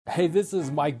Hey, this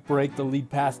is Mike Brake, the lead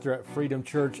pastor at Freedom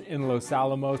Church in Los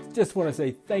Alamos. Just want to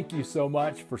say thank you so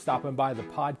much for stopping by the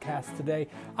podcast today.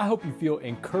 I hope you feel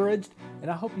encouraged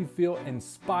and I hope you feel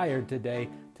inspired today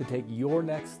to take your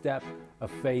next step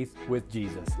of faith with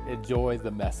Jesus. Enjoy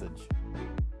the message.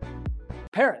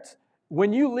 Parents,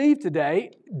 when you leave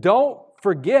today, don't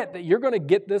forget that you're going to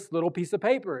get this little piece of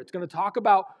paper. It's going to talk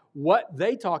about what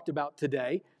they talked about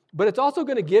today. But it's also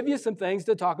going to give you some things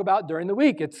to talk about during the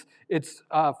week. It's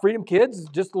Freedom Kids,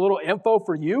 just a little info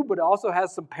for you, but it also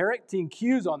has some parenting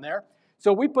cues on there.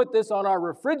 So we put this on our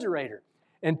refrigerator.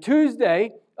 And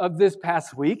Tuesday of this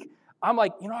past week, I'm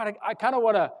like, you know what, I kind of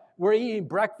want to, we're eating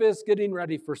breakfast, getting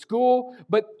ready for school.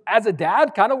 But as a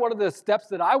dad, kind of one of the steps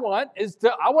that I want is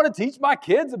I want to teach my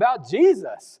kids about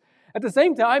Jesus. At the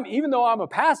same time, even though I'm a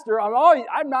pastor,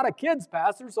 I'm not a kids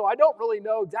pastor, so I don't really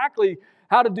know exactly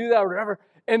how to do that or whatever.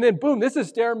 And then, boom, this is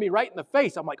staring me right in the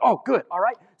face. I'm like, oh, good, all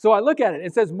right. So I look at it.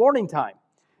 It says morning time.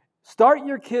 Start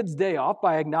your kids' day off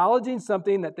by acknowledging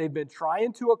something that they've been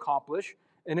trying to accomplish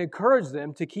and encourage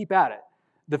them to keep at it.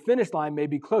 The finish line may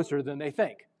be closer than they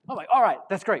think. I'm like, all right,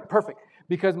 that's great, perfect.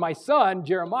 Because my son,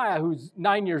 Jeremiah, who's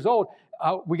 9 years old,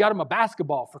 we got him a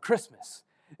basketball for Christmas.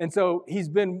 And so he's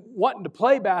been wanting to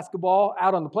play basketball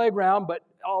out on the playground, but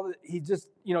he's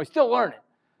still learning.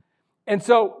 And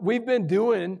so we've been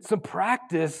doing some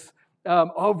practice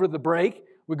over the break.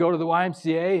 We go to the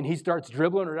YMCA and he starts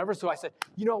dribbling or whatever. So I said,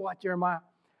 you know what, Jeremiah?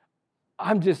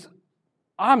 I'm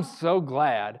so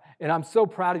glad and I'm so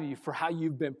proud of you for how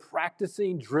you've been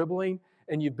practicing dribbling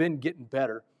and you've been getting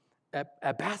better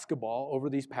at basketball over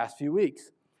these past few weeks.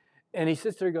 And he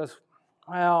sits there and goes,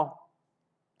 well,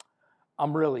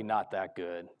 I'm really not that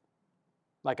good.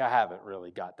 Like I haven't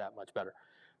really got that much better.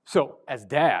 So as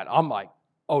dad, I'm like,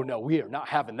 oh, no, we are not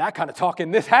having that kind of talk in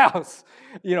this house.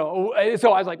 So I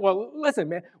was like, well, listen,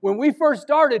 man, when we first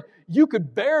started, you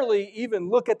could barely even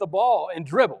look at the ball and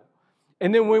dribble.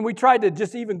 And then when we tried to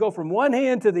just even go from one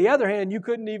hand to the other hand, you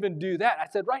couldn't even do that. I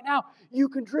said, right now, you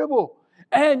can dribble.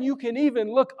 And you can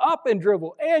even look up and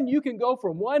dribble. And you can go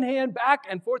from one hand back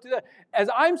and forth to that. As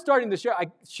I'm starting to share, I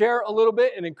share a little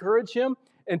bit and encourage him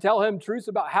and tell him truths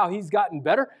about how he's gotten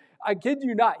better. I kid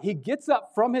you not, he gets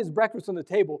up from his breakfast on the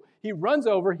table, he runs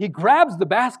over, he grabs the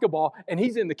basketball, and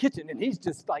he's in the kitchen, and he's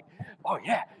just like, oh,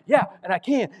 yeah, and I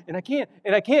can.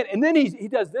 And then he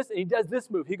does this, and he does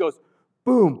this move. He goes,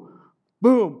 boom,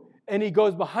 boom, and he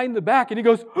goes behind the back, and he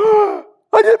goes, oh,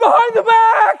 I did behind the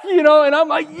back, and I'm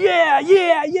like, yeah.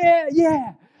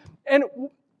 And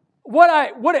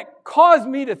what it caused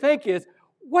me to think is,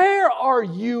 where are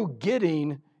you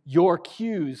getting your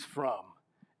cues from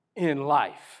in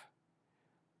life?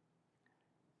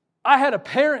 I had a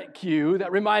parent cue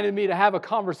that reminded me to have a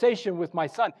conversation with my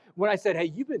son when I said, hey,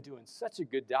 you've been doing such a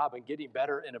good job in getting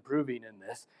better and improving in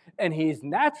this. And his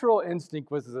natural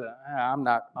instinct was, I'm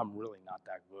really not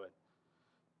that good.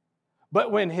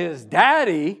 But when his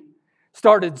daddy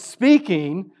started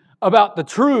speaking about the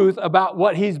truth, about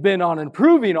what he's been on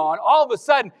improving on, all of a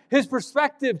sudden his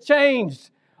perspective changed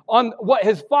on what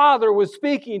his father was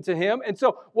speaking to him. And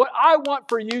so what I want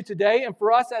for you today and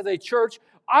for us as a church,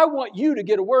 I want you to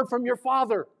get a word from your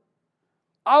father.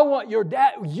 I want your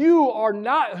dad. You are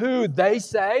not who they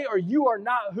say, or you are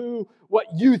not what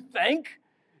you think.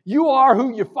 You are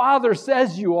who your father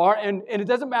says you are. And it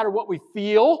doesn't matter what we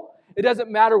feel. It doesn't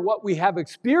matter what we have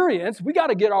experienced. We got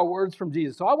to get our words from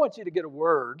Jesus. So I want you to get a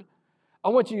word. I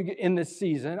want you to get in this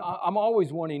season. I'm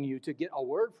always wanting you to get a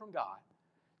word from God,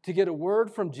 to get a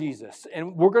word from Jesus.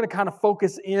 And we're going to kind of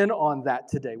focus in on that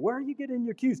today. Where are you getting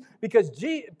your cues? Because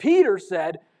Peter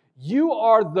said, you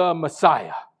are the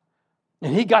Messiah.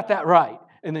 And he got that right.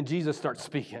 And then Jesus starts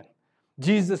speaking.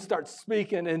 Jesus starts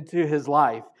speaking into his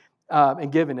life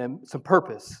and giving him some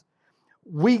purpose.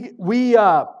 We get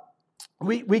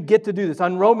to do this.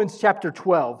 On Romans chapter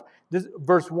 12,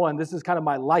 verse 1, this is kind of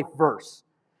my life verse.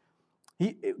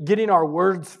 Getting our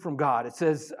words from God. It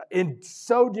says, and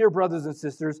so, dear brothers and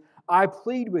sisters, I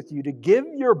plead with you to give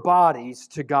your bodies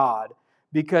to God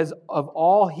because of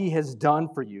all he has done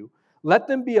for you. Let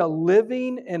them be a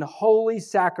living and holy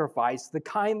sacrifice, the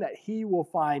kind that he will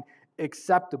find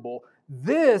acceptable.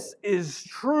 This is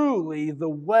truly the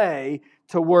way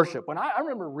to worship. When I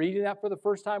remember reading that for the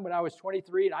first time when I was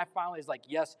 23, and I finally was like,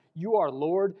 yes, you are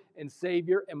Lord and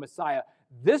Savior and Messiah.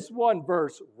 This one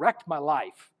verse wrecked my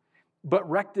life. But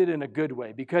wrecked it in a good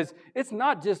way, because it's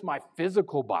not just my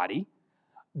physical body.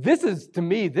 This is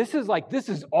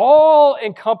all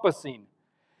encompassing.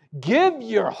 Give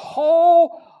your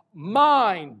whole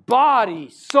mind,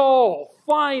 body, soul,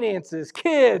 finances,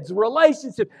 kids,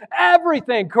 relationship,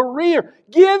 everything, career.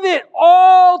 Give it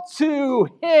all to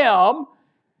Him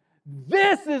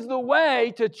This is the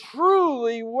way to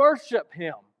truly worship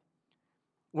Him.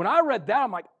 When I read that,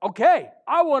 I'm like, okay,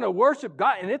 I want to worship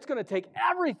God, and it's going to take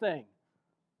everything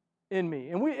in me.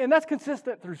 And that's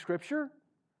consistent through Scripture.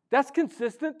 That's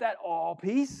consistent, that all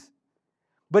peace.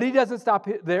 But He doesn't stop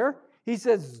there. He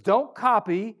says, don't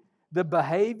copy the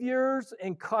behaviors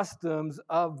and customs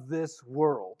of this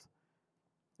world.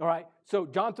 All right, so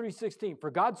John 3:16,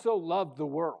 for God so loved the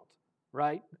world,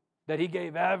 right, that He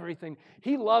gave everything.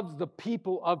 He loves the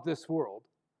people of this world.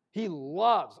 He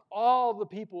loves all the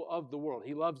people of the world.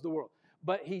 He loves the world.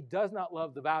 But He does not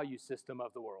love the value system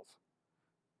of the world.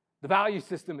 The value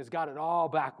system has got it all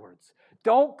backwards.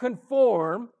 Don't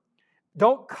conform,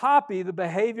 don't copy the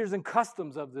behaviors and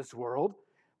customs of this world,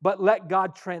 but let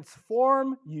God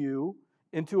transform you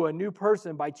into a new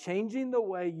person by changing the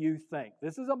way you think.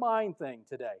 This is a mind thing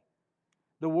today.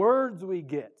 The words we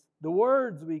get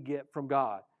from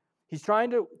God. He's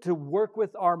trying to work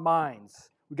with our minds.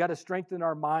 We've got to strengthen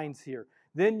our minds here.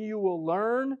 Then you will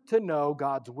learn to know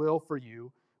God's will for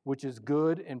you, which is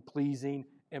good and pleasing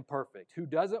and perfect. Who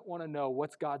doesn't want to know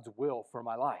what's God's will for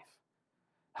my life?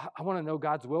 I want to know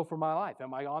God's will for my life.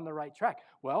 Am I on the right track?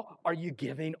 Well, are you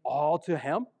giving all to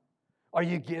Him? Are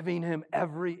you giving Him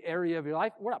every area of your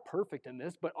life? We're not perfect in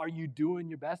this, but are you doing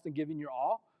your best and giving your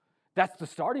all? That's the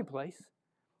starting place.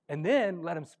 And then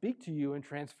let Him speak to you and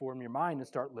transform your mind and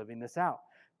start living this out.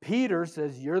 Peter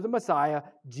says, you're the Messiah.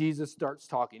 Jesus starts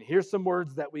talking. Here's some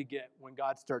words that we get when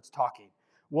God starts talking.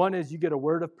 One is you get a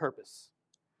word of purpose.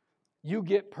 You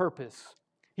get purpose.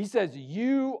 He says,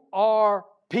 you are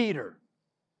Peter.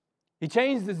 He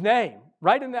changed his name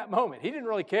right in that moment. He didn't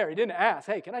really care. He didn't ask,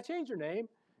 hey, can I change your name?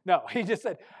 No, he just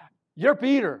said, you're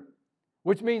Peter,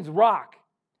 which means rock.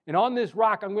 And on this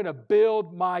rock, I'm going to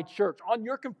build my church. On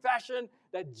your confession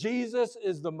that Jesus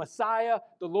is the Messiah,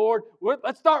 the Lord,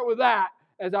 let's start with that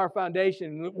as our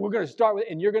foundation. We're going to start with,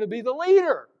 and you're going to be the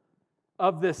leader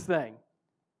of this thing.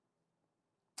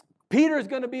 Peter's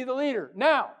going to be the leader.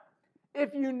 Now,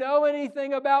 if you know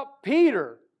anything about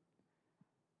Peter,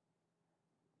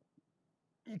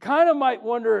 you kind of might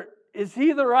wonder, is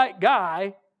he the right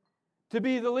guy to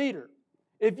be the leader?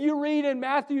 If you read in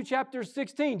Matthew chapter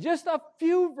 16, just a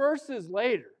few verses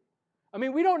later, I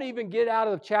mean, we don't even get out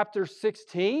of chapter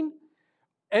 16,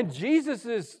 and Jesus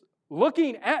is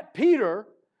looking at Peter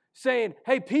saying,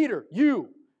 hey, Peter, you're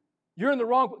in the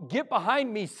wrong, get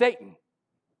behind me, Satan.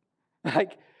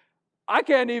 Like, I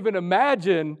can't even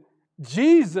imagine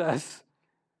Jesus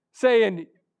saying,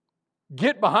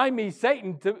 get behind me,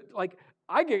 Satan, to like,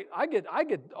 I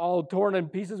get all torn in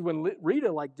pieces when Rita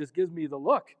like just gives me the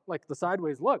look, like the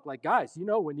sideways look. Like, guys, you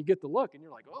know, when you get the look and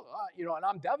you're like, oh, and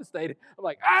I'm devastated. I'm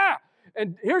like, ah!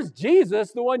 And here's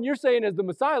Jesus, the one you're saying is the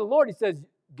Messiah, the Lord. He says,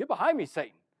 get behind me,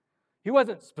 Satan. He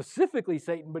wasn't specifically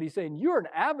Satan, but he's saying, you're an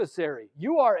adversary.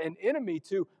 You are an enemy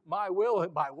to my will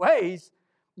and my ways.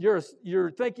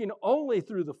 You're thinking only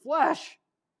through the flesh.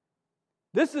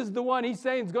 This is the one he's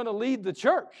saying is going to lead the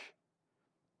church.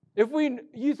 If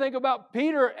you think about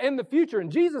Peter in the future, and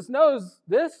Jesus knows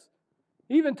this,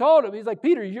 he even told him, he's like,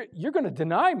 Peter, you're going to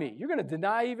deny me. You're going to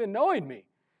deny even knowing me.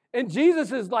 And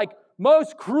Jesus is like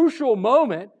most crucial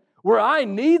moment where I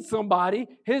need somebody,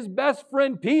 his best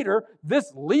friend Peter,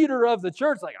 this leader of the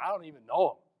church, like, I don't even know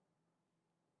him.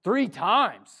 3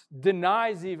 times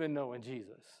denies even knowing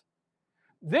Jesus.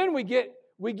 Then we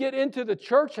get into the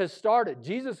church has started.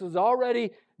 Jesus has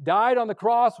already died on the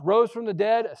cross, rose from the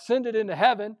dead, ascended into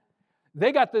heaven.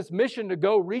 They got this mission to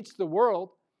go reach the world.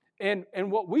 And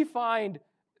what we find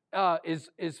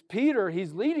is Peter,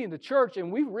 he's leading the church,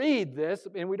 and we read this,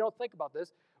 and we don't think about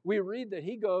this. We read that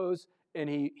he goes and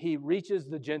he reaches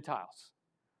the Gentiles,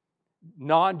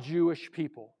 non-Jewish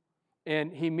people.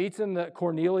 And he meets in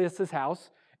Cornelius'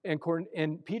 house, and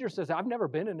Peter says, I've never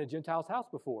been in a Gentile's house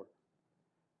before.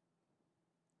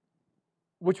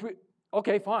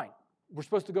 Okay, fine. We're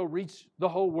supposed to go reach the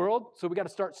whole world, so we got to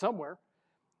start somewhere.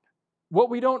 What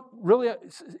we don't really,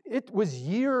 it was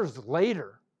years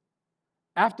later,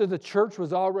 after the church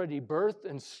was already birthed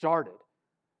and started.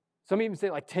 Some even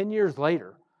say like 10 years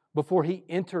later, before he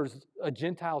enters a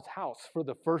Gentile's house for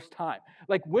the first time.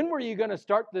 Like, when were you going to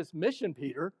start this mission,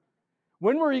 Peter?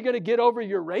 When were you going to get over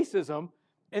your racism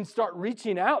and start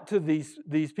reaching out to these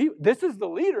people? This is the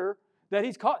leader that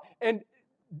he's called. And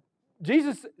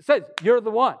Jesus says, you're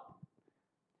the one.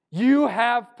 You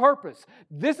have purpose.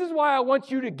 This is why I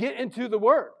want you to get into the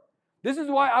Word. This is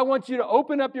why I want you to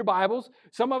open up your Bibles.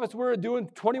 Some of us, we're doing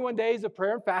 21 days of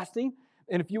prayer and fasting.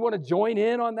 And if you want to join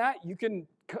in on that, you can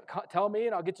tell me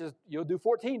and I'll get you, you'll do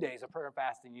 14 days of prayer and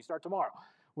fasting. You start tomorrow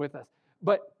with us.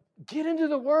 But get into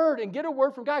the Word and get a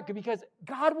word from God, because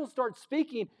God will start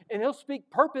speaking and He'll speak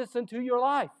purpose into your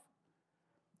life.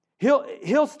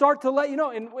 He'll start to let you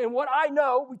know. And what I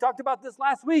know, we talked about this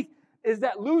last week, is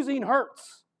that losing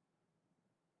hurts.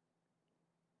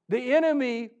 The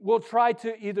enemy will try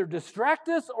to either distract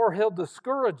us or he'll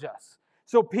discourage us.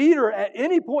 So Peter, at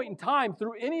any point in time,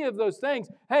 through any of those things,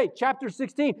 hey, chapter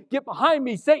 16, get behind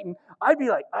me, Satan. I'd be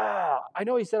like, I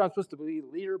know he said I'm supposed to be the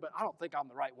leader, but I don't think I'm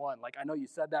the right one. Like, I know you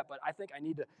said that, but I think I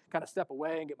need to kind of step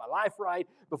away and get my life right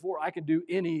before I can do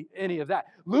any of that.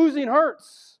 Losing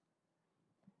hurts.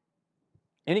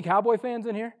 Any Cowboy fans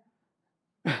in here?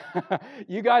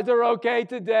 You guys are okay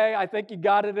today. I think you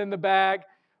got it in the bag.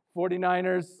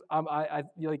 49ers, I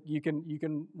like you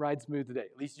can ride smooth today.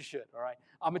 At least you should, all right?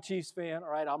 I'm a Chiefs fan, all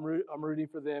right? I'm rooting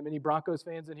for them. Any Broncos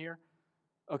fans in here?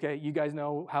 Okay, you guys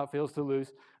know how it feels to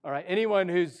lose. All right, anyone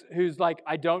who's like,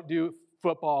 I don't do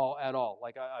football at all.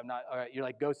 Like, I'm not, all right, you're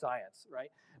like, go Science,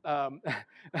 right?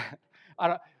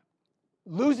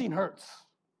 Losing hurts.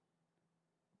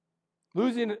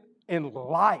 Losing in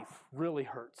life really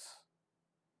hurts.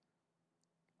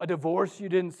 A divorce you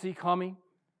didn't see coming.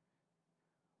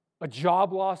 A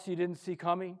job loss you didn't see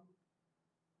coming.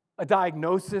 A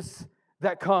diagnosis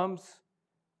that comes.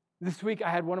 This week I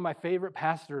had one of my favorite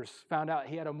pastors found out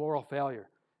he had a moral failure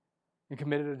and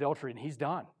committed adultery, and he's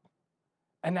done.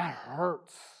 And that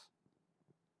hurts.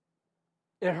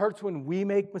 It hurts when we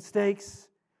make mistakes,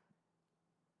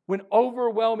 when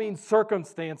overwhelming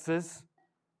circumstances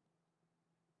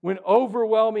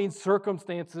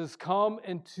come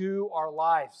into our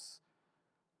lives.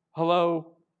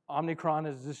 Hello, Omicron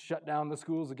has just shut down the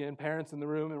schools again, parents in the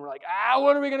room, and we're like,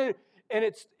 what are we going to do? And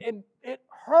it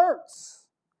hurts.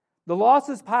 The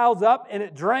losses piles up and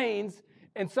it drains,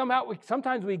 and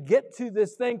sometimes we get to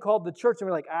this thing called the church and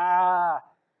we're like, I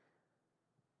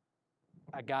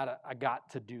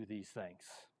got to do these things.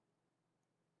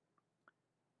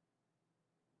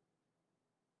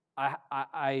 I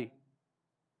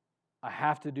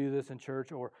have to do this in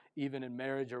church, or even in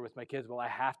marriage or with my kids. Well, I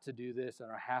have to do this and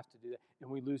I have to do that. And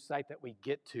we lose sight that we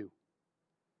get to.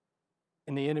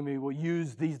 And the enemy will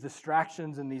use these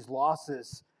distractions and these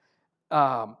losses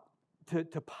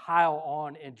to pile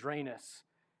on and drain us.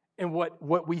 And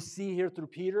what we see here through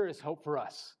Peter is hope for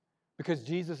us. Because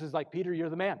Jesus is like, Peter, you're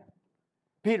the man.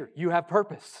 Peter, you have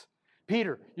purpose.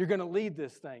 Peter, you're going to lead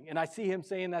this thing. And I see him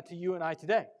saying that to you and I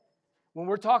today. When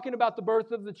we're talking about the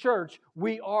birth of the church,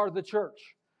 we are the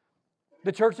church.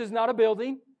 The church is not a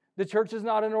building. The church is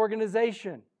not an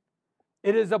organization.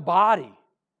 It is a body.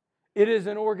 It is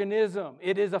an organism.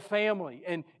 It is a family.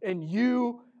 And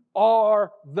you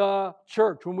are the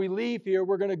church. When we leave here,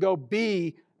 we're going to go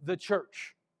be the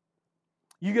church.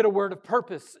 You get a word of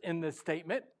purpose in this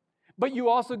statement, but you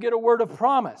also get a word of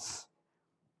promise.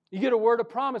 You get a word of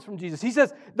promise from Jesus. He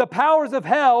says, the powers of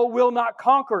hell will not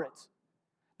conquer it.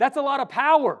 That's a lot of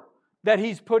power that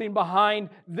he's putting behind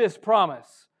this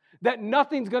promise, that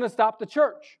nothing's going to stop the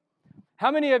church.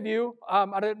 How many of you,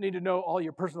 I don't need to know all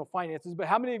your personal finances, but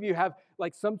how many of you have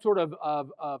like some sort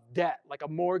of debt, like a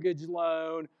mortgage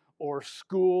loan or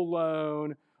school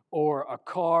loan or a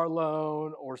car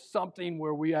loan or something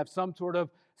where we have some sort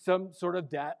of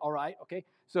debt, all right, okay?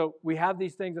 So we have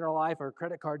these things in our life, our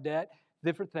credit card debt,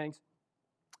 different things.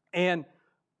 And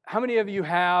how many of you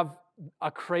have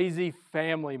a crazy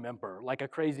family member, like a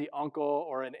crazy uncle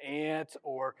or an aunt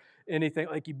or anything?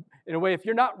 Like, you, in a way, if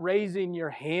you're not raising your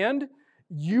hand,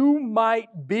 you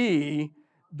might be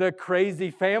the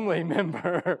crazy family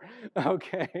member,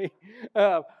 okay?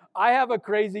 I have a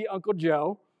crazy Uncle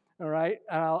Joe, all right?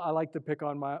 And I like to pick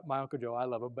on my Uncle Joe. I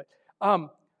love him. But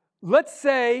let's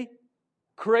say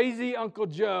crazy Uncle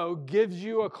Joe gives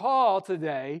you a call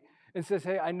today and says,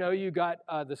 hey, I know you got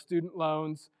the student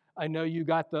loans. I know you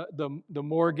got the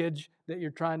mortgage that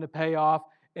you're trying to pay off,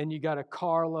 and you got a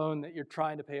car loan that you're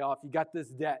trying to pay off. You got this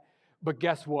debt. But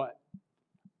guess what?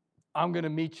 I'm going to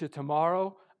meet you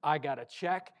tomorrow. I got a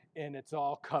check, and it's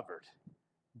all covered.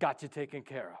 Got you taken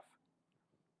care of.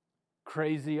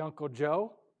 Crazy Uncle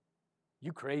Joe?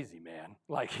 You crazy, man.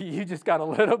 Like, you just got a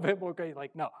little bit more crazy.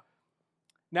 Like, no.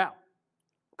 Now,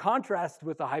 contrast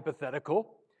with the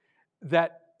hypothetical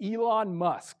that Elon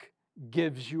Musk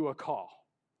gives you a call.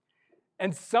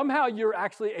 And somehow you're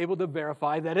actually able to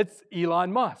verify that it's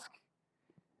Elon Musk.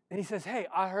 And he says, hey,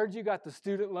 I heard you got the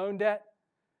student loan debt.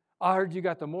 I heard you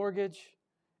got the mortgage.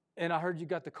 And I heard you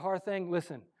got the car thing.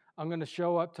 Listen, I'm going to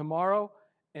show up tomorrow,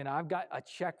 and I've got a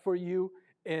check for you,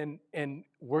 and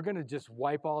we're going to just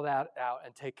wipe all that out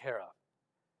and take care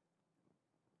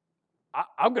of.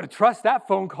 I'm going to trust that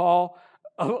phone call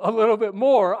a little bit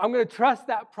more. I'm going to trust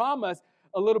that promise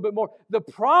a little bit more. The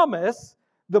promise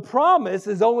the promise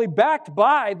is only backed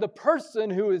by the person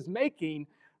who is making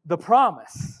the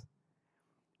promise.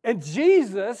 And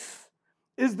Jesus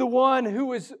is the one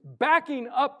who is backing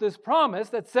up this promise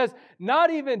that says, not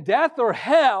even death or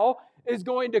hell is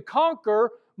going to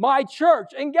conquer my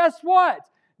church. And guess what?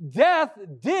 Death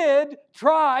did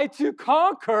try to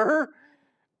conquer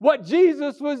what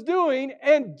Jesus was doing,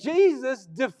 and Jesus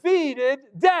defeated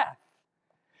death.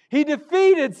 He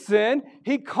defeated sin,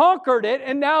 He conquered it,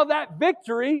 and now that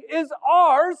victory is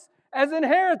ours as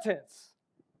inheritance.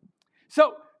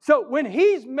 So when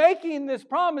He's making this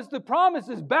promise, the promise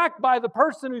is backed by the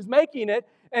person who's making it,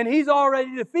 and He's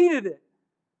already defeated it.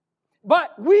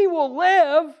 But we will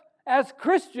live as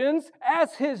Christians,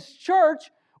 as His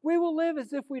church, we will live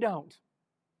as if we don't.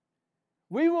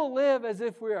 We will live as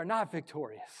if we are not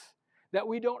victorious, that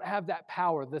we don't have that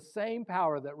power, the same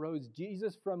power that rose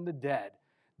Jesus from the dead.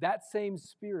 That same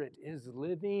Spirit is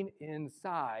living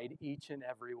inside each and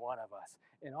every one of us.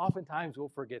 And oftentimes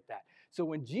we'll forget that. So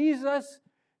when Jesus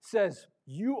says,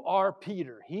 you are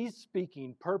Peter, He's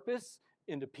speaking purpose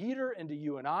into Peter, into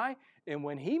you and I. And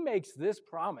when He makes this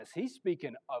promise, He's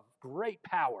speaking of great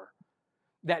power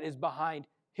that is behind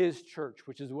His church,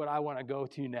 which is what I want to go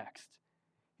to next.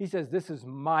 He says, this is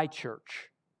my church.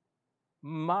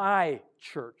 My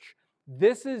church.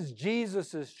 This is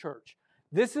Jesus' church.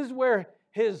 This is where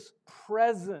His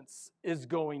presence is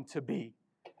going to be.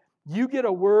 You get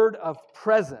a word of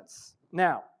presence.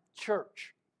 Now,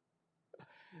 church.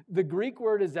 The Greek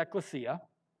word is ekklesia,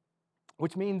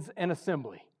 which means an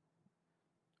assembly.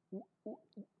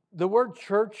 The word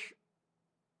church,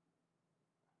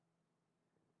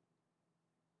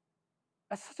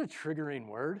 that's such a triggering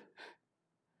word.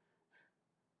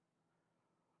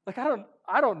 Like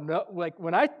I don't know. Like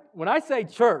when I say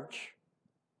church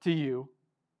to you,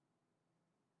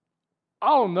 I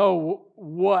don't know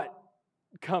what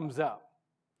comes up.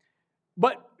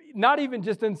 But not even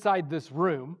just inside this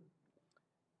room,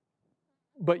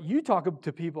 but you talk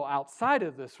to people outside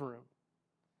of this room.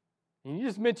 And you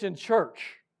just mentioned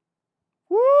church.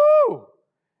 Woo!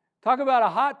 Talk about a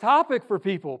hot topic for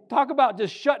people. Talk about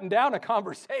just shutting down a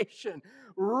conversation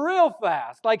real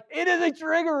fast. Like, it is a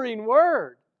triggering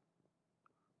word.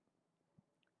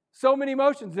 So many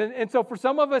emotions. And so for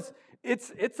some of us,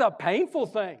 it's a painful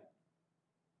thing.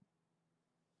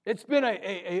 It's been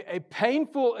a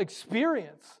painful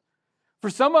experience. For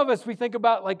some of us, we think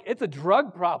about, like, it's a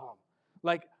drug problem.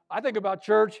 Like, I think about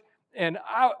church, and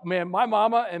my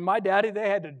mama and my daddy, they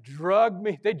had to drug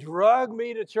me. They drugged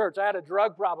me to church. I had a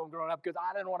drug problem growing up because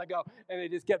I didn't want to go, and they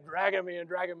just kept dragging me and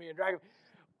dragging me and dragging me.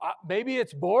 Maybe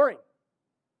it's boring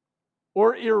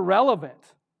or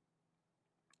irrelevant.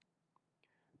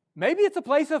 Maybe it's a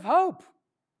place of hope.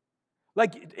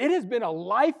 Like, it has been a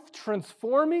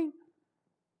life-transforming,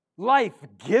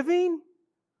 life-giving,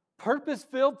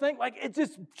 purpose-filled thing. Like, it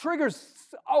just triggers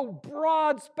a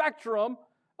broad spectrum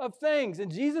of things.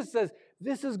 And Jesus says,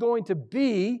 this is going to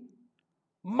be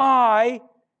my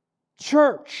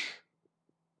church.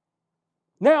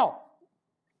 Now,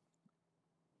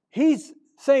 He's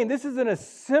saying this is an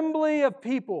assembly of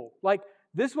people. Like,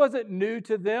 this wasn't new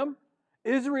to them.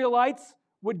 Israelites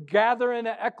would gather in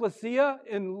an ecclesia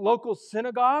in local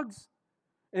synagogues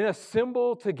and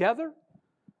assemble together.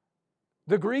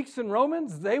 The Greeks and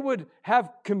Romans, they would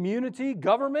have community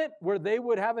government where they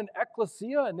would have an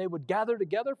ecclesia and they would gather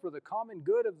together for the common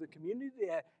good of the community. They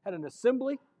had an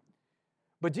assembly.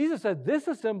 But Jesus said, this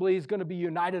assembly is going to be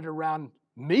united around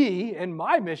me and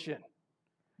my mission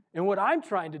and what I'm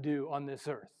trying to do on this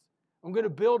earth. I'm going to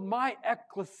build my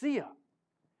ecclesia.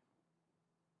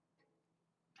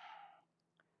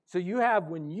 So you have,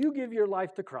 when you give your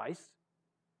life to Christ,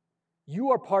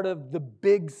 you are part of the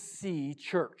Big C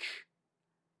church.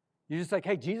 You're just like,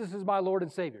 hey, Jesus is my Lord and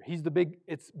Savior.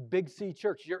 It's Big C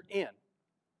church. You're in.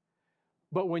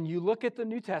 But when you look at the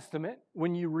New Testament,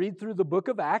 when you read through the book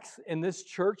of Acts, and this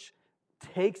church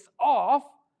takes off,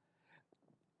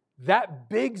 that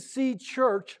Big C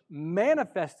church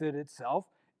manifested itself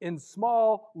in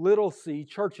small little c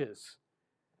churches.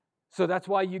 So that's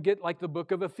why you get like the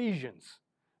book of Ephesians,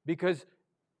 because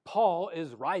Paul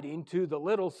is writing to the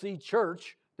little c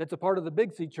church that's a part of the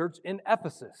Big C church in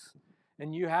Ephesus.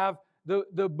 And you have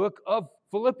the book of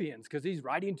Philippians, because he's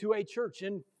writing to a church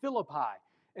in Philippi.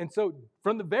 And so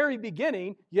from the very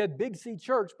beginning, you had Big C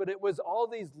church, but it was all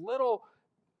these little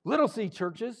c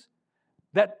churches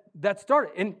that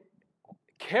started. And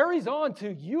carries on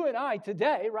to you and I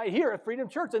today, right here at Freedom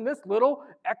Church, in this little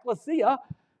ecclesia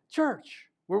church,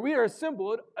 where we are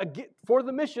assembled for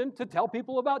the mission to tell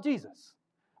people about Jesus.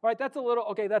 All right, that's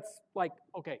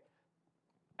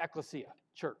ecclesia,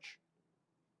 church.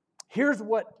 Here's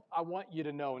what I want you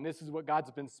to know, and this is what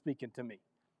God's been speaking to me.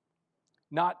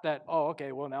 Not that, oh,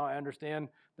 okay, well, now I understand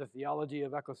the theology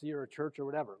of ecclesia or church or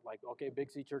whatever. Like, okay, big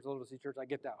C church, little C church, I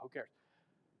get that. Who cares?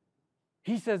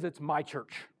 He says it's my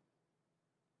church.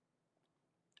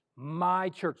 My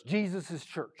church, Jesus'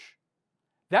 church.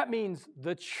 That means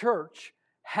the church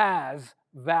has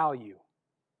value.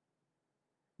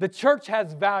 The church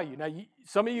has value. Now,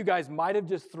 some of you guys might have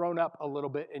just thrown up a little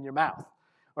bit in your mouth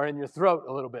or in your throat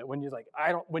a little bit when you're like,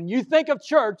 when you think of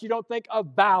church, you don't think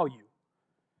of value.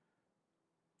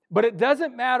 But it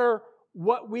doesn't matter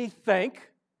what we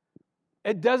think.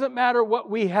 It doesn't matter what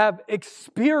we have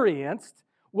experienced.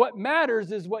 What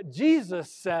matters is what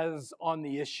Jesus says on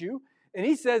the issue. And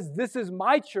he says, this is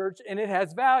my church and it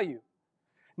has value.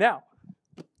 Now,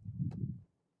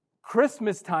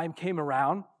 Christmas time came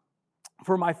around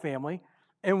for my family.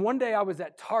 And one day I was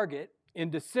at Target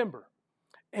in December.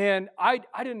 And I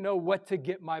didn't know what to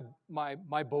get my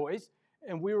boys.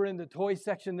 And we were in the toy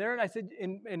section there. And I said,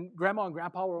 and Grandma and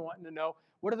Grandpa were wanting to know,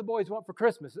 what do the boys want for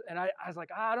Christmas? And I was like,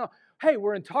 I don't know. Hey,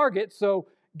 we're in Target, so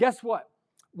guess what?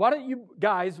 Why don't you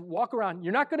guys walk around?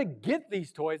 You're not going to get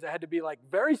these toys. I had to be like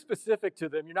very specific to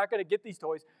them. You're not going to get these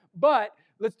toys. But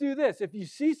let's do this. If you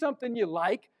see something you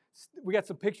like, we got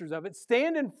some pictures of it,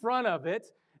 stand in front of it,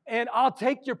 and I'll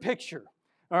take your picture.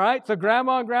 All right? So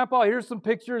Grandma and Grandpa, here's some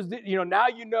pictures. Now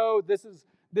you know this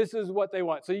is what they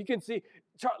want. So you can see,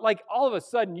 like all of a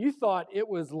sudden, you thought it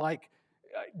was like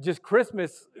just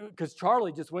Christmas because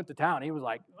Charlie just went to town. He was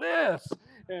like, this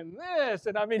and this.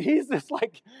 And I mean, he's just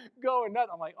like going nuts.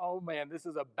 I'm like, oh man, this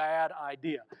is a bad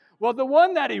idea. Well, the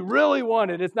one that he really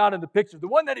wanted, it's not in the picture. The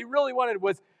one that he really wanted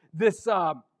was this,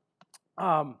 I'll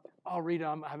read it.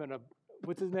 I'm having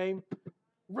what's his name?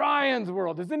 Ryan's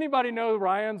World. Does anybody know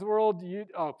Ryan's World?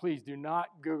 Please do not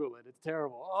Google it. It's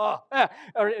terrible.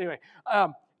 Anyway,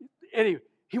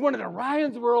 he wanted a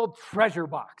Ryan's World treasure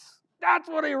box. That's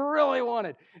what he really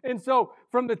wanted. And so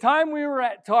from the time we were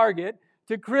at Target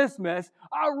to Christmas,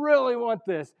 I really want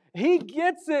this. He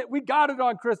gets it. We got it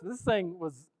on Christmas. This thing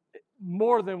was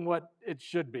more than what it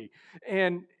should be.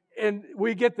 And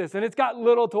we get this. And it's got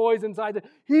little toys inside it.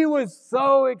 He was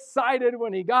so excited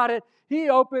when he got it. He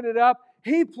opened it up.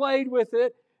 He played with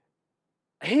it.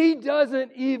 He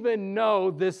doesn't even know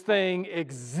this thing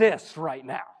exists right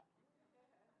now.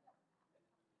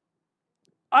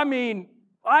 I mean,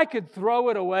 I could throw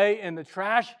it away in the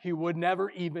trash. He would never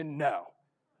even know.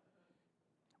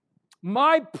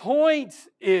 My point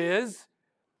is,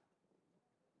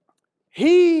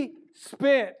 he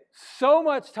spent so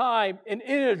much time and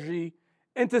energy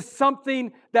into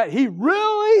something that he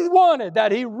really wanted,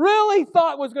 that he really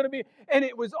thought was going to be, and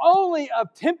it was only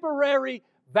of temporary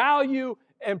value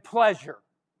and pleasure.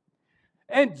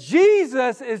 And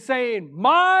Jesus is saying,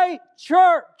 my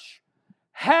church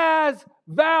has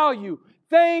value.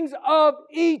 Things of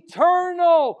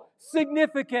eternal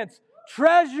significance,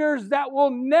 treasures that will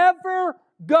never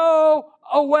go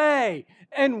away.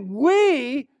 And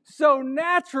we so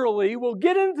naturally will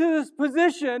get into this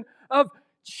position of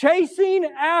chasing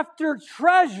after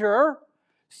treasure,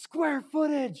 square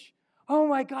footage. Oh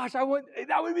my gosh, that would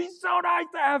be so nice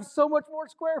to have so much more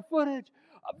square footage.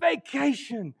 A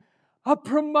vacation, a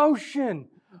promotion,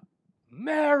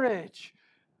 marriage,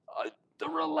 the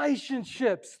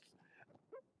relationships,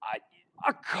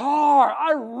 a car.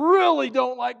 I really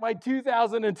don't like my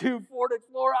 2002 Ford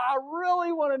Explorer. I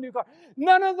really want a new car.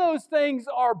 None of those things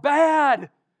are bad.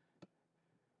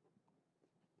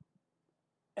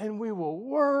 And we will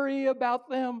worry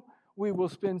about them. We will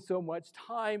spend so much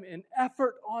time and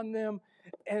effort on them.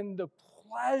 And the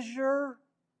pleasure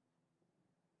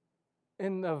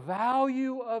and the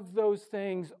value of those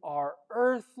things are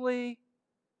earthly.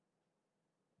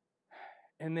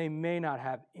 And they may not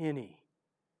have any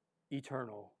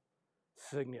eternal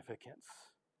significance.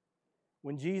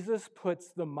 When Jesus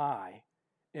puts the my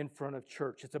in front of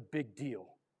church, it's a big deal.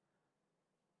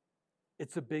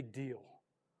 It's a big deal.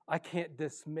 I can't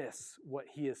dismiss what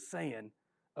he is saying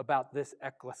about this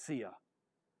ecclesia.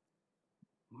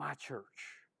 My church,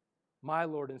 my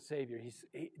Lord and Savior.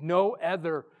 No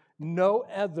other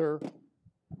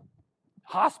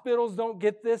hospitals don't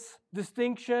get this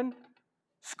distinction.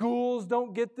 Schools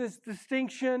don't get this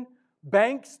distinction.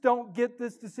 Banks don't get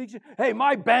this distinction. Hey,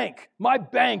 my bank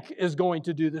is going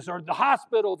to do this, or the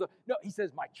hospitals. No, he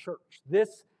says my church.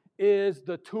 This is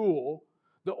the tool,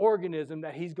 the organism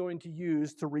that he's going to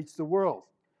use to reach the world.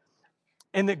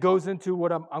 And that goes into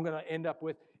what I'm going to end up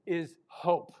with is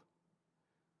hope.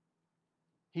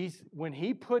 When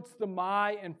he puts the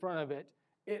my in front of it,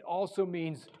 it also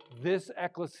means this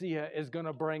ecclesia is going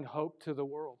to bring hope to the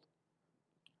world.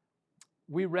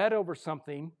 We read over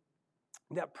something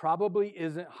that probably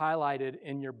isn't highlighted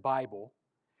in your Bible,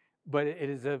 but it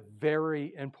is a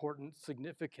very important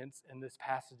significance in this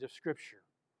passage of Scripture.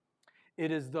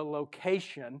 It is the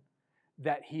location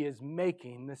that he is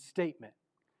making this statement.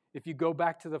 If you go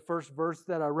back to the first verse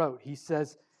that I wrote, he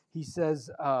says,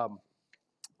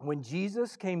 when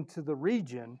Jesus came to the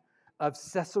region of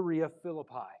Caesarea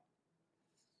Philippi.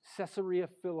 Caesarea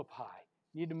Philippi.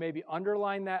 You need to maybe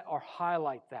underline that or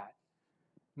highlight that.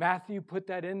 Matthew put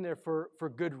that in there for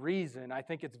good reason. I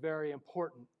think it's very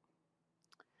important.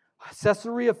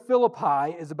 Caesarea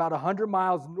Philippi is about 100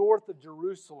 miles north of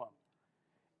Jerusalem.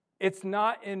 It's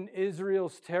not in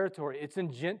Israel's territory. It's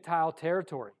in Gentile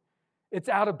territory. It's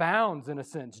out of bounds in a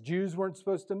sense. Jews weren't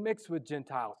supposed to mix with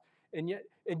Gentiles.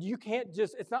 And you can't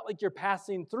just, it's not like you're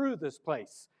passing through this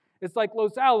place. It's like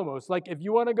Los Alamos. Like if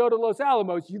you want to go to Los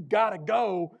Alamos, you got to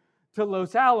go to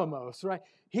Los Alamos, right?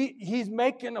 He's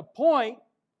making a point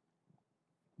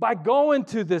by going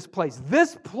to this place.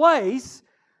 This place,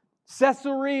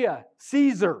 Caesarea,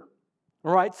 Caesar,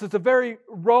 all right? So it's a very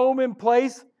Roman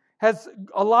place, has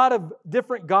a lot of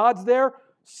different gods there.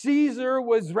 Caesar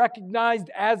was recognized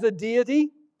as a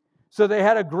deity, so they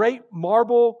had a great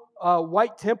marble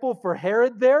white temple for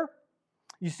Herod there.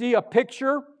 You see a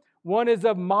picture. One is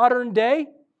of modern day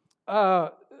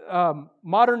Caesarea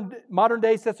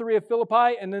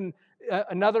Philippi, and then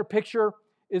another picture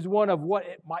is one of what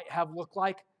it might have looked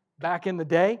like back in the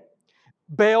day.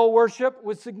 Baal worship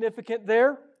was significant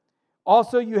there.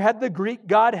 Also, you had the Greek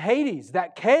god Hades.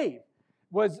 That cave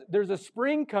there's a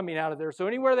spring coming out of there. So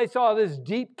anywhere they saw this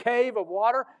deep cave of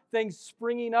water, things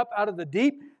springing up out of the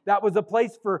deep, that was a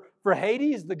place for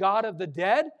Hades, the god of the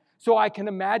dead. So I can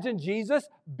imagine Jesus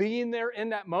being there in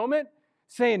that moment,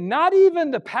 saying, not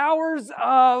even the powers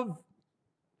of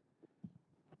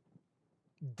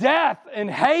death and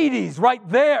Hades right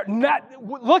there.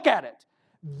 Look at it.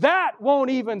 That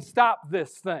won't even stop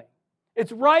this thing.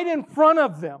 It's right in front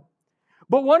of them.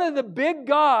 But one of the big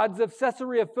gods of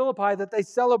Caesarea Philippi that they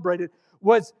celebrated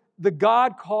was the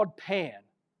god called Pan,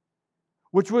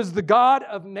 which was the god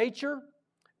of nature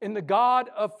and the god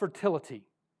of fertility.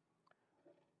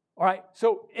 All right,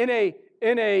 so in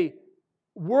a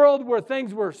world where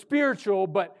things were spiritual,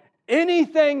 but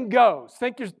anything goes.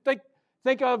 Think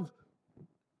of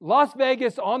Las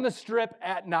Vegas on the Strip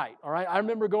at night. All right, I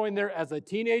remember going there as a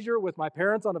teenager with my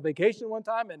parents on a vacation one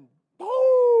time, and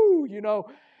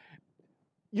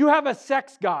you have a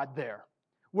sex god there,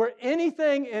 where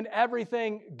anything and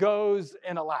everything goes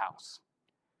and allows.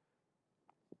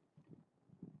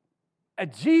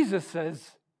 And Jesus says,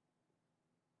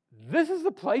 this is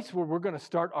the place where we're going to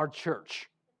start our church.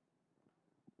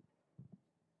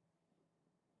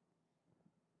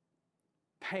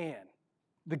 Pan,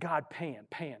 the god Pan.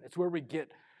 It's where we get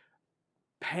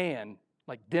pan,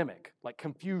 like demic, like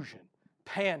confusion,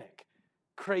 panic,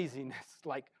 craziness,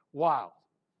 like wild.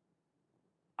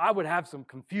 I would have some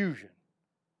confusion.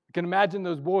 You can imagine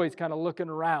those boys kind of looking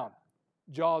around,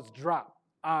 jaws drop,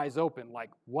 eyes open,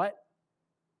 like, what?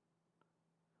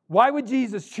 Why would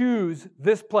Jesus choose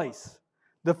this place,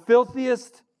 the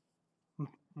filthiest,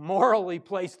 morally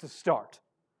place to start?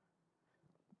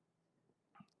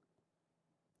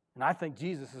 And I think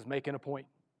Jesus is making a point.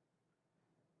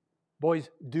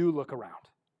 Boys, do look around,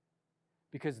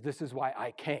 because this is why I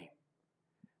came.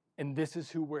 And this is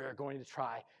who we're going to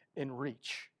try and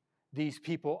reach. These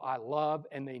people I love,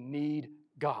 and they need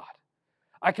God.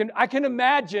 I can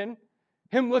imagine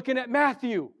him looking at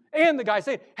Matthew and the guy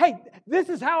saying, hey, this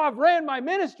is how I've ran my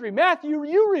ministry. Matthew,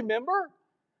 you remember?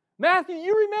 Matthew,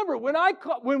 you remember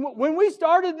when we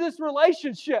started this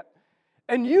relationship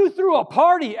and you threw a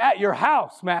party at your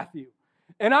house, Matthew.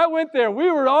 And I went there.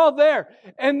 We were all there.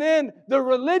 And then the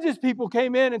religious people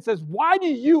came in and says, why do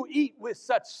you eat with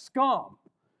such scum?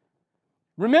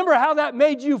 Remember how that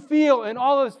made you feel and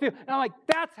all of us feel. And I'm like,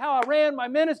 that's how I ran my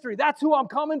ministry. That's who I'm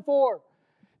coming for.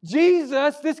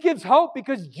 Jesus, this gives hope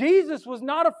because Jesus was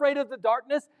not afraid of the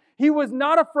darkness. He was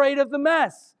not afraid of the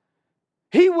mess.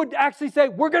 He would actually say,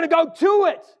 we're going to go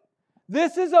to it.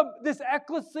 This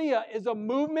ecclesia is a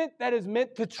movement that is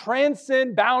meant to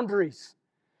transcend boundaries.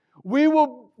 We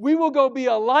will go be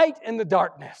a light in the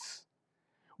darkness.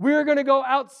 We're going to go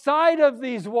outside of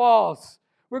these walls.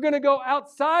 We're going to go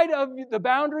outside of the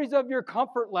boundaries of your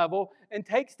comfort level and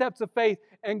take steps of faith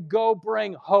and go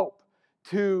bring hope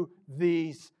to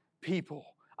these people.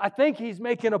 I think he's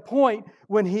making a point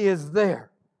when he is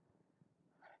there.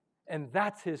 And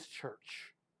that's his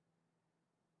church.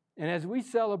 And as we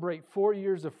celebrate 4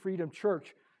 years of Freedom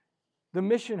Church, the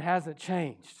mission hasn't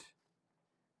changed.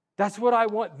 That's what I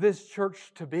want this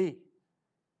church to be.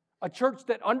 A church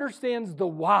that understands the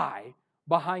why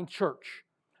behind church.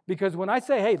 Because when I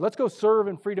say, hey, let's go serve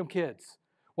in Freedom Kids,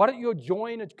 why don't you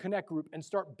join a connect group and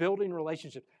start building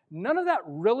relationships? None of that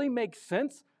really makes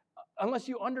sense unless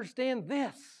you understand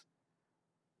this,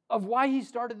 of why he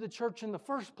started the church in the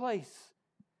first place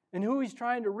and who he's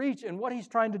trying to reach and what he's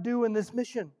trying to do in this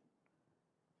mission.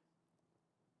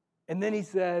 And then he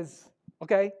says,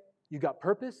 okay, you got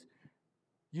purpose,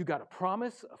 you got a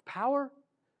promise of power,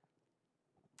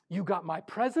 you got my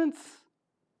presence,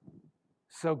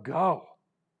 so go.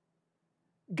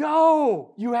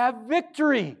 Go! You have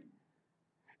victory.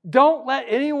 Don't let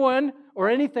anyone or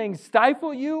anything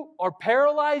stifle you or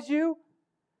paralyze you.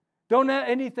 Don't let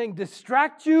anything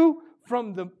distract you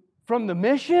from the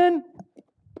mission.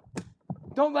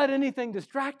 Don't let anything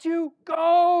distract you.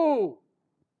 Go!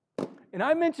 And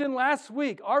I mentioned last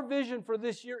week, our vision for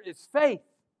this year is faith.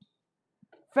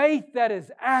 Faith that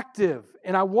is active.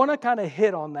 And I want to kind of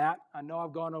hit on that. I know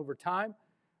I've gone over time,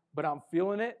 but I'm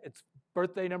feeling it. It's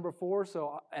birthday number 4,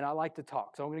 and I like to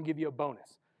talk. So I'm going to give you a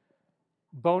bonus.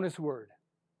 Bonus word.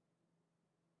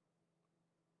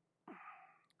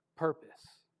 Purpose.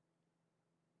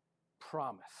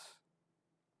 Promise.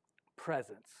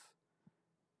 Presence.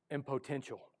 And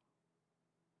potential.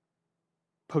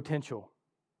 Potential.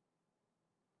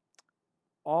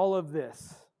 All of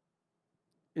this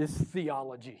is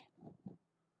theology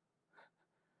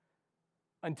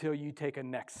until you take a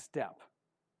next step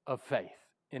of faith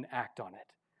and act on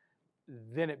it.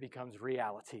 Then it becomes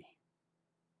reality.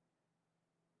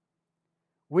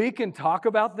 We can talk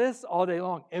about this all day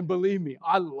long, and believe me,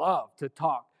 I love to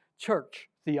talk church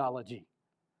theology.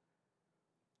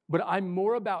 But I'm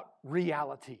more about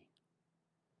reality.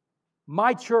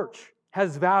 My church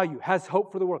has value, has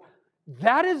hope for the world.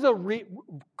 That is a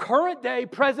current day,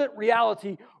 present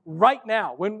reality right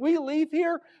now. When we leave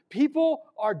here, people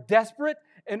are desperate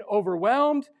and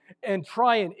overwhelmed and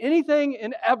trying anything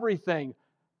and everything.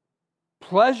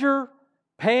 Pleasure,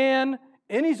 pan,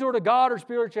 any sort of God or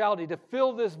spirituality to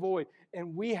fill this void.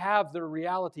 And we have the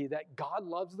reality that God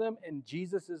loves them and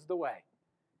Jesus is the way.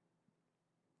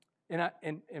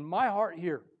 And in my heart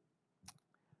here,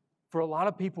 for a lot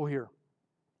of people here,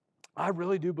 I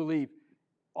really do believe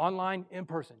online, in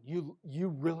person, you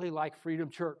really like Freedom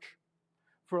Church.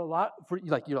 You're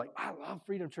like, I love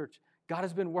Freedom Church. God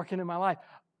has been working in my life.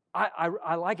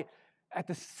 I like it. At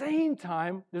the same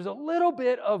time, there's a little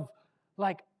bit of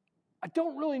like, I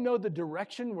don't really know the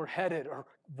direction we're headed or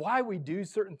why we do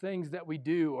certain things that we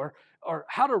do or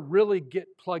how to really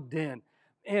get plugged in.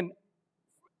 And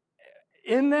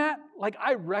in that, like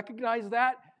I recognize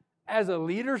that as a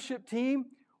leadership team,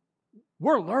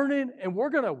 we're learning and we're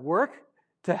going to work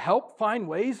to help find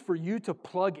ways for you to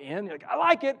plug in. You're like, I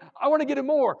like it. I want to get it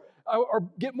more or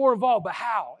get more involved, but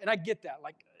how? And I get that.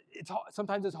 Like,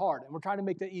 sometimes it's hard, and we're trying to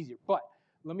make that easier. But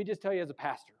let me just tell you as a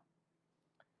pastor,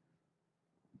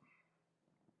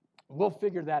 we'll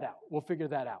figure that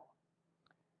out.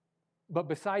 But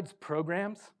besides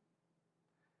programs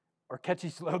or catchy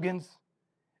slogans,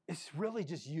 it's really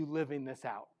just you living this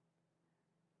out.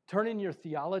 Turning your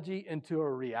theology into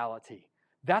a reality.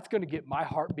 That's going to get my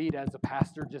heartbeat as a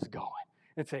pastor just going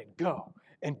and saying, go,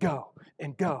 and go,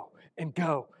 and go, and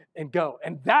go, and go.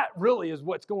 And that really is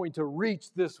what's going to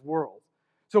reach this world.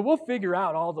 So we'll figure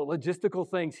out all the logistical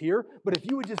things here, but if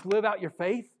you would just live out your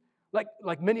faith,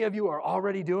 like many of you are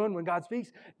already doing when God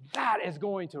speaks, that is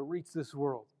going to reach this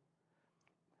world.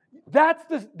 That's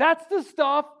the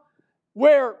stuff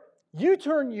where you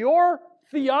turn your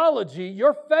theology,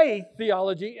 your faith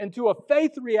theology, into a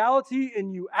faith reality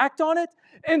and you act on it,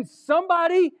 and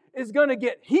somebody is going to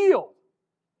get healed.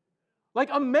 Like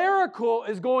a miracle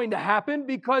is going to happen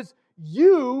because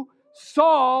you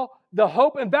saw the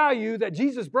hope and value that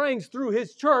Jesus brings through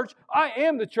His church. I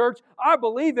am the church. I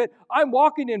believe it. I'm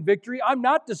walking in victory. I'm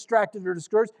not distracted or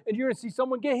discouraged, and you're going to see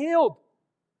someone get healed.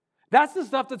 That's the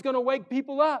stuff that's going to wake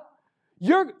people up.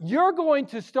 You're going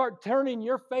to start turning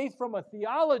your faith from a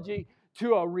theology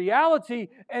to a reality,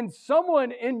 and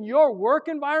someone in your work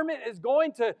environment is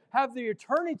going to have the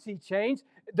eternity change.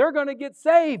 They're going to get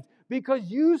saved because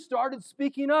you started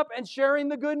speaking up and sharing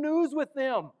the good news with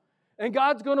them. And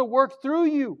God's going to work through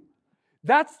you.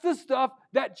 That's the stuff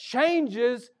that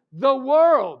changes the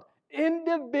world.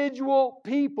 Individual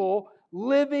people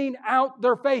living out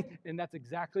their faith. And that's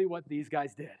exactly what these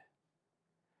guys did.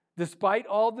 Despite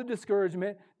all the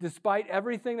discouragement, despite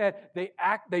everything that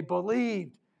they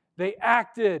believed, they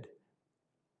acted,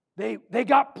 they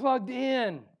got plugged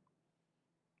in,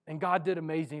 and God did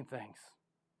amazing things.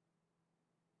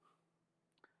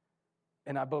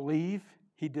 And I believe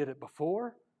He did it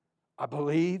before. I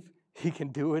believe He can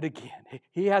do it again.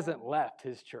 He hasn't left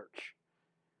His church.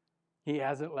 He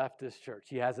hasn't left this church.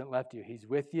 He hasn't left you. He's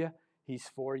with you. He's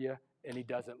for you, and he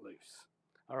doesn't lose.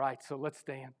 All right, so let's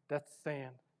stand. Let's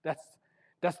stand.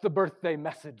 That's the birthday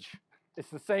message. It's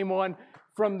the same one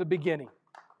from the beginning.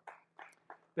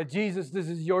 That Jesus, this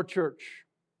is your church.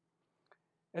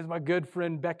 As my good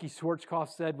friend Becky Schwarzkopf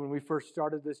said when we first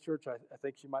started this church, I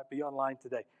think she might be online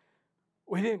today,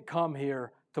 we didn't come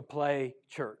here to play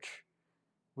church.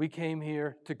 We came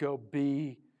here to go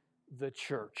be the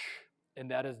church. And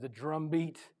that is the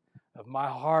drumbeat of my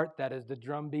heart. That is the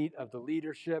drumbeat of the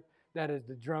leadership. That is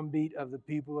the drumbeat of the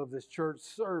people of this church,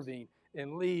 serving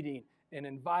and leading and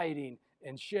inviting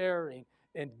and sharing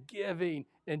and giving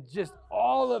and just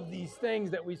all of these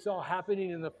things that we saw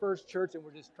happening in the first church, and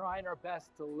we're just trying our best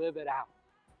to live it out.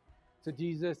 So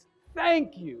Jesus,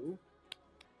 thank you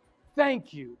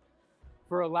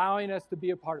for allowing us to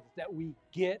be a part of it, that we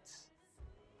get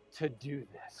to do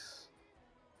this.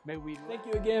 May we thank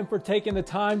you again for taking the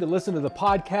time to listen to the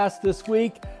podcast this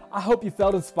week. I hope you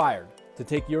felt inspired to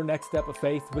take your next step of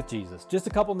faith with Jesus. Just a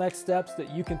couple next steps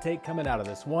that you can take coming out of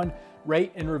this. One,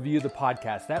 rate and review the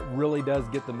podcast. That really does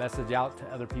get the message out to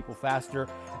other people faster,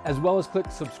 as well as click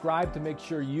subscribe to make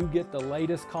sure you get the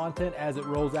latest content as it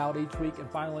rolls out each week. And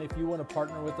finally, if you want to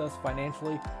partner with us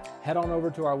financially, head on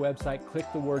over to our website,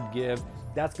 click the word give.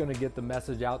 That's going to get the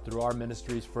message out through our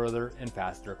ministries further and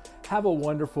faster. Have a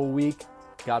wonderful week.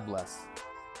 God bless.